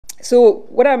So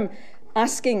what I'm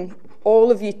asking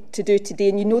all of you to do today,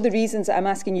 and you know the reasons that I'm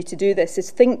asking you to do this,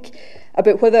 is think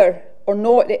about whether or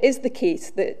not it is the case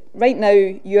that right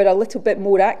now you're a little bit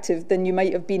more active than you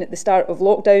might have been at the start of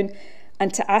lockdown,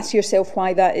 and to ask yourself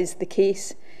why that is the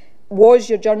case. Was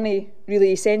your journey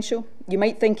really essential? You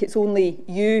might think it's only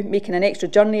you making an extra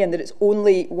journey and that it's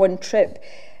only one trip,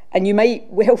 and you might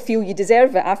well feel you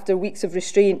deserve it after weeks of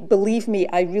restraint. Believe me,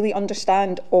 I really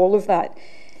understand all of that.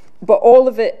 But all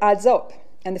of it adds up,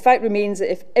 and the fact remains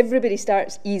that if everybody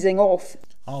starts easing off,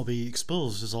 I'll be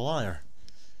exposed as a liar,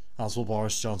 as will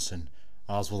Boris Johnson,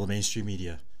 as will the mainstream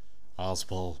media, as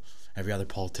will every other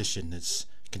politician that's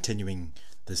continuing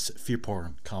this fear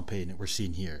porn campaign that we're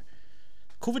seeing here.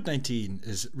 COVID-19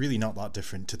 is really not that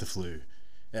different to the flu.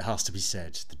 It has to be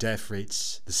said. The death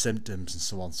rates, the symptoms, and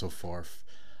so on and so forth.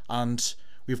 And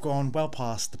we've gone well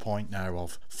past the point now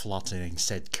of flattening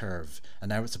said curve, and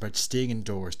now it's about staying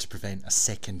indoors to prevent a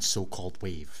second so-called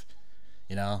wave.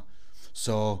 You know?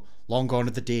 So, long gone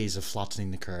are the days of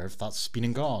flattening the curve. That's been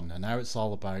and gone, and now it's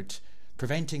all about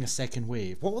preventing a second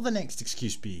wave. What will the next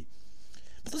excuse be?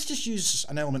 But let's just use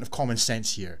an element of common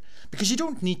sense here, because you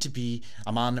don't need to be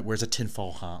a man that wears a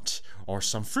tinfoil hat or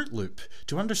some Fruit Loop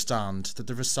to understand that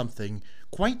there is something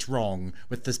quite wrong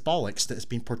with this bollocks that has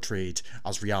been portrayed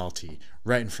as reality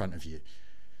right in front of you.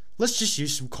 Let's just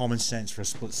use some common sense for a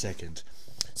split second.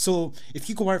 So, if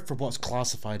you go out for what's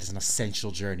classified as an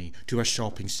essential journey to a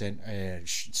shopping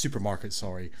supermarket,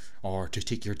 or to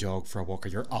take your dog for a walk or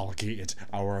your allocated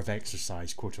hour of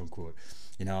exercise, quote unquote,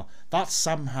 you know, that's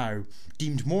somehow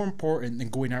deemed more important than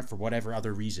going out for whatever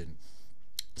other reason,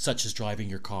 such as driving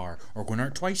your car or going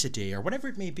out twice a day or whatever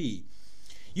it may be.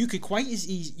 You could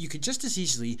just as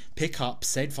easily pick up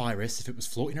said virus if it was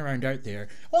floating around out there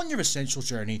on your essential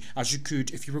journey as you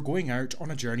could if you were going out on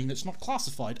a journey that's not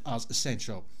classified as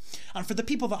essential. And for the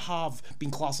people that have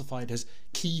been classified as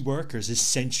key workers,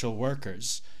 essential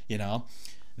workers, you know,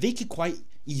 they could quite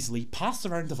easily pass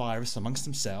around the virus amongst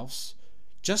themselves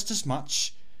just as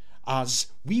much as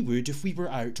we would if we were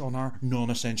out on our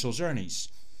non-essential journeys.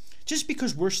 Just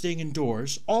because we're staying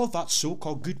indoors, all of that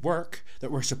so-called good work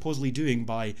that we're supposedly doing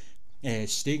by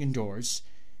staying indoors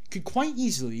could quite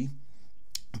easily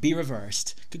be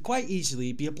reversed, could quite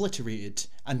easily be obliterated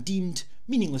and deemed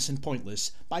meaningless and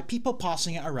pointless by people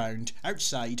passing it around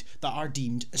outside that are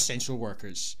deemed essential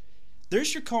workers.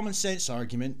 There's your common sense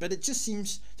argument, but it just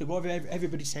seems to go over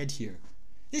everybody's head here.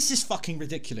 This is fucking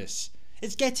ridiculous.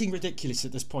 It's getting ridiculous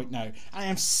at this point now. I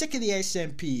am sick of the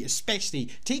SNP, especially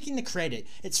taking the credit.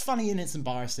 It's funny and it's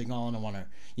embarrassing all in one.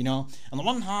 You know, on the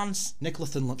one hand, Nicola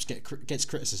Thinlips gets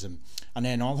criticism, and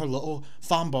then all her little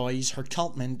fanboys, her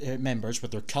cult members with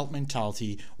their cult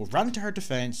mentality, will run to her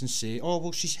defence and say, "Oh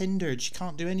well, she's hindered. She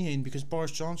can't do anything because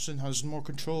Boris Johnson has more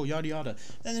control." Yada yada.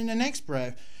 Then in the next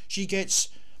breath, she gets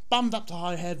bummed up to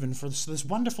high heaven for this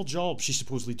wonderful job she's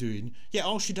supposedly doing. Yet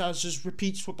all she does is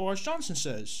repeats what Boris Johnson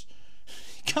says.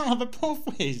 You can't have it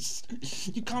both ways.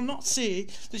 You cannot say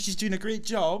that she's doing a great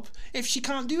job if she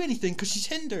can't do anything because she's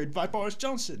hindered by Boris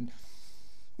Johnson,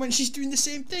 when she's doing the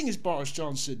same thing as Boris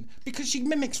Johnson because she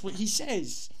mimics what he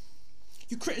says.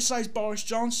 You criticise Boris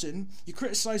Johnson, you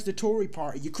criticise the Tory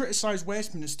party, you criticise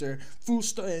Westminster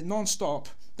non-stop,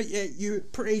 but yet you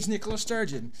praise Nicola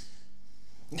Sturgeon.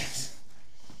 It's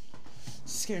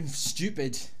getting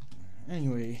stupid.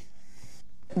 Anyway.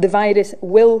 the virus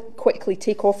will quickly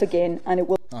take off again, and it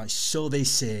will So they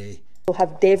say.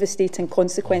 Have devastating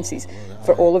consequences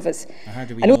for all of us. How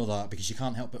do we know that? Because you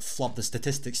can't help but flub the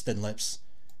statistics, thin lips.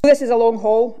 This is a long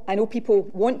haul. I know people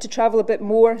want to travel a bit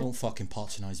more. Don't fucking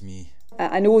patronise me.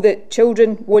 I know that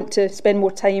children want to spend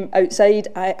more time outside.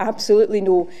 I absolutely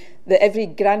know that every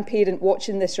grandparent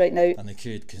watching this right now, and the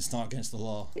kid can start against the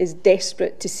law, is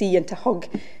desperate to see and to hug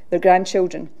their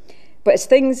grandchildren. But as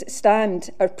things stand,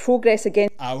 our progress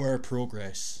against... Our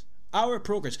progress.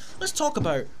 Let's talk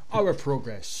about our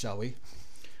progress, shall we?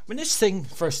 When this thing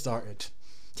first started,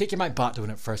 take your mind back to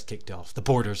when it first kicked off. The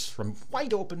borders were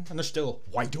wide open, and they're still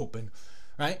wide open,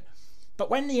 right? But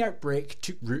when the outbreak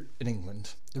took root in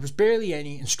England, there was barely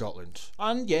any in Scotland.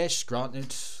 And yes,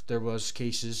 granted, there was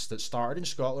cases that started in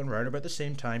Scotland around about the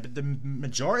same time, but the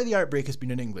majority of the outbreak has been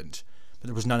in England, but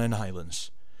there was none in the Highlands.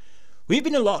 We've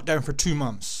been in lockdown for 2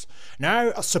 months.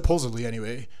 Now, supposedly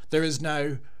anyway, there is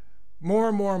now more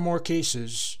and more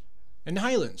cases in the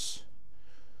Highlands.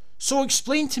 So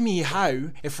explain to me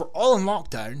how, if we're all in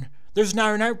lockdown, there's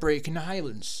now an outbreak in the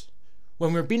Highlands.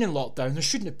 When we've been in lockdown, there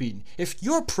shouldn't have been. If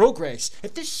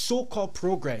this so-called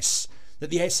progress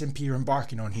that the SNP are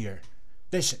embarking on here,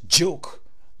 this joke,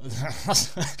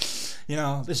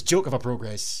 this joke of a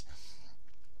progress,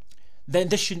 then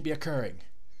this shouldn't be occurring.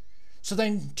 So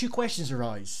then two questions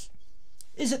arise.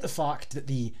 Is it the fact that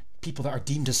the people that are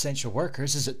deemed essential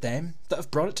workers, is it them that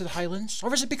have brought it to the Highlands?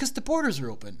 Or is it because the borders are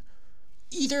open?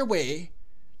 Either way,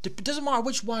 it doesn't matter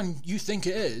which one you think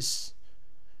it is,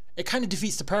 it kind of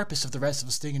defeats the purpose of the rest of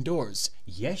us staying indoors.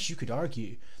 Yes, you could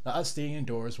argue that us staying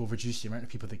indoors will reduce the amount of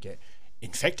people that get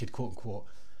infected, quote unquote.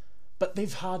 But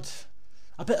they've had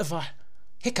a bit of a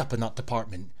hiccup in that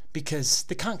department because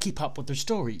they can't keep up with their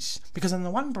stories. Because in the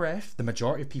one breath, the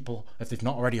majority of people, if they've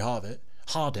not already had it,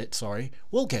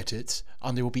 will get it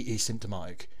and they will be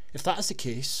asymptomatic. If that is the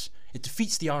case, it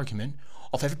defeats the argument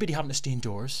of everybody having to stay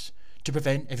indoors to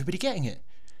prevent everybody getting it.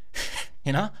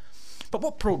 You know? But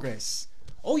what progress?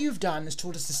 All you've done is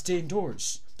told us to stay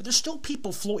indoors. But there's still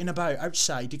people floating about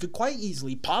outside who could quite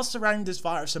easily pass around this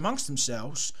virus amongst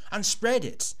themselves and spread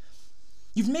it.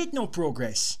 You've made no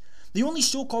progress. The only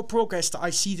so-called progress that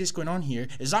I see this going on here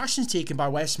is actions taken by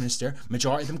Westminster,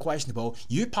 majority of them questionable,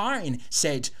 you parroting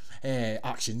said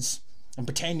actions and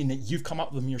pretending that you've come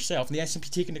up with them yourself and the SNP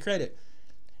taking the credit.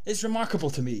 It's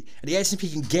remarkable to me. The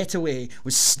SNP can get away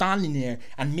with standing there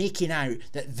and making out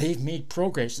that they've made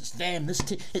progress. It's them.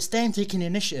 It's them taking the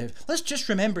initiative. Let's just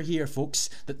remember here, folks,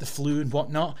 that the flu and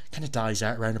whatnot kind of dies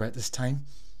out around about this time.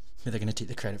 They're going to take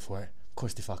the credit for it. Of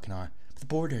course they fucking are. But the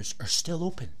borders are still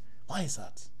open. Why is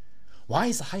that? Why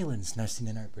is the Highlands now seeing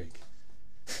an outbreak?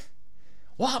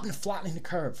 What happened to flattening the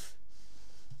curve?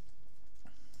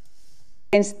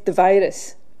 Against the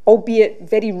virus, albeit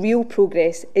very real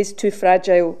progress, is too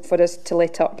fragile for us to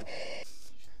let up.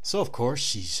 So, of course,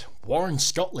 she's warned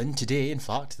Scotland today, in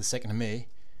fact, the 2nd of May.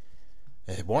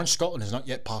 Warned Scotland has not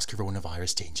yet passed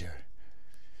coronavirus danger.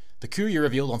 The Courier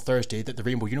revealed on Thursday that the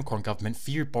Rainbow Unicorn government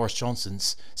feared Boris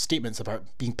Johnson's statements about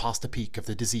being past the peak of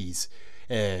the disease,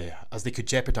 as they could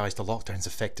jeopardise the lockdown's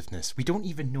effectiveness. We don't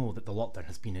even know that the lockdown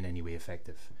has been in any way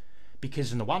effective.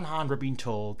 Because on the one hand, we're being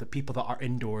told that people that are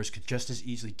indoors could just as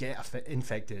easily get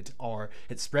infected, or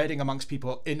it's spreading amongst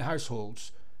people in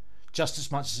households just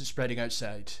as much as it's spreading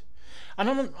outside. And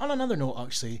on another note,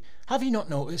 actually, have you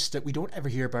not noticed that we don't ever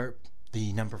hear about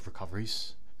the number of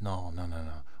recoveries? No.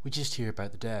 We just hear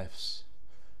about the deaths.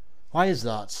 Why is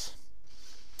that?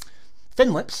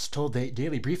 Thin Lips told the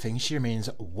Daily Briefing she remains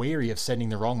wary of sending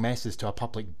the wrong message to a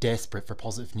public desperate for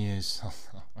positive news.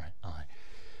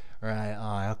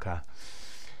 Right, okay.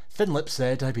 Thin Lips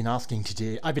said, I've been asked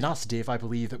today if I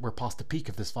believe that we're past the peak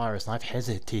of this virus, and I've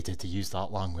hesitated to use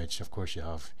that language. Of course you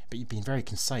have. But you've been very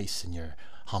concise in your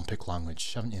handpicked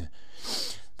language, haven't you?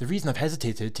 The reason I've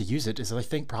hesitated to use it is that I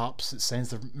think perhaps it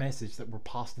sends the message that we're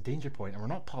past the danger point, and we're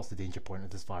not past the danger point of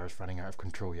this virus running out of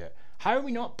control yet. How are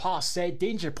we not past said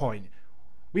danger point?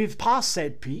 We've passed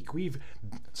said peak, we've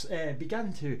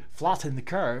begun to flatten the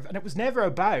curve, and it was never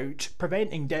about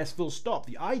preventing deaths full stop.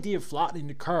 The idea of flattening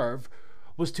the curve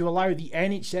was to allow the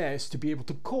NHS to be able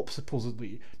to cope,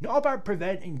 supposedly. Not about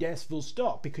preventing deaths full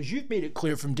stop, because you've made it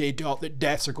clear from day dot that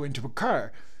deaths are going to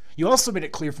occur. You also made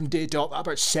it clear from day dot that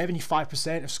about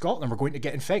 75% of Scotland were going to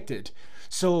get infected.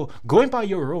 So, going by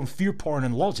your own fear porn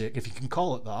and logic, if you can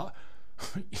call it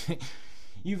that,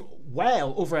 you've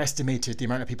well overestimated the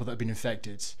amount of people that have been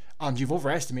infected, and you've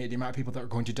overestimated the amount of people that are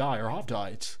going to die or have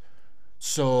died.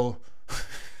 So,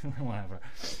 whatever.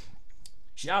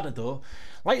 She added though,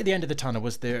 light at the end of the tunnel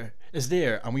is there,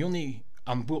 and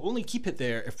we'll only keep it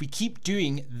there if we keep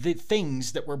doing the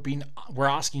things that we're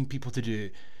asking people to do.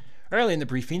 Early in the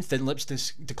briefing, Thin Lips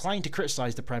declined to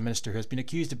criticise the Prime Minister, who has been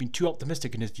accused of being too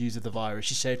optimistic in his views of the virus.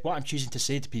 She said, what I'm choosing to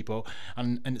say to people,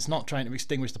 and it's not trying to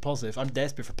extinguish the positive, I'm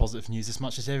desperate for positive news as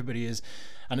much as everybody is,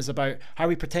 and it's about how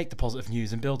we protect the positive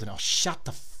news and building. Oh, shut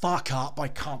the fuck up, I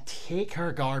can't take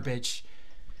her garbage.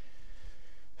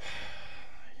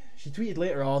 She tweeted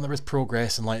later on, there is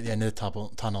progress and light at the end of the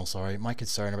tunnel. My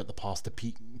concern about the past the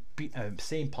peak,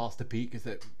 saying past the peak, is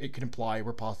that it could imply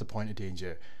we're past the point of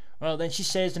danger. Well, then she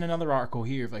says in another article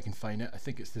here, if I can find it, I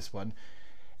think it's this one,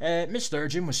 Miss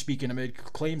Sturgeon was speaking amid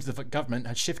claims that the government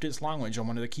had shifted its language on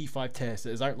one of the key 5 tests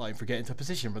that is outlined for getting to a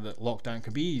position where the lockdown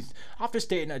can be eased. After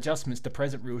stating that adjustments to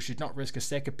present rules should not risk a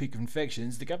second peak of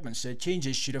infections, the government said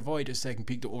changes should avoid a second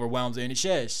peak that overwhelms the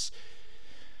NHS.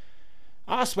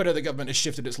 Asked whether the government has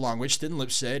shifted its language, Thin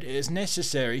Lips said it is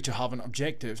necessary to have an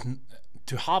objective,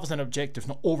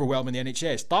 not overwhelming the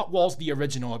NHS. That was the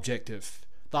original objective.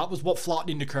 That was what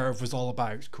flattening the curve was all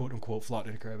about, quote unquote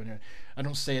flattening the curve. And I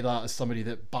don't say that as somebody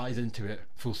that buys into it,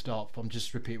 full stop. I'm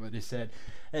just repeating what they said.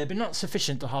 But not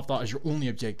sufficient to have that as your only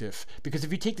objective. Because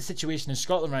if you take the situation in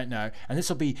Scotland right now, and this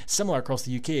will be similar across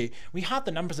the UK, we have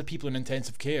the numbers of people in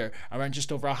intensive care around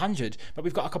just over 100, but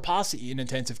we've got a capacity in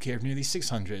intensive care of nearly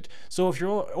 600. So if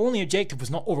your only objective was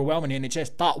not overwhelming the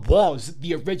NHS, that was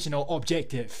the original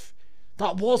objective.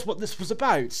 That was what this was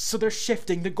about. So they're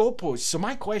shifting the goalposts. So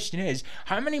my question is,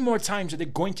 how many more times are they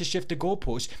going to shift the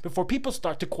goalposts before people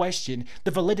start to question the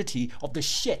validity of the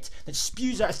shit that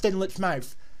spews out of Thin Lip's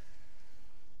mouth?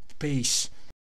 Peace.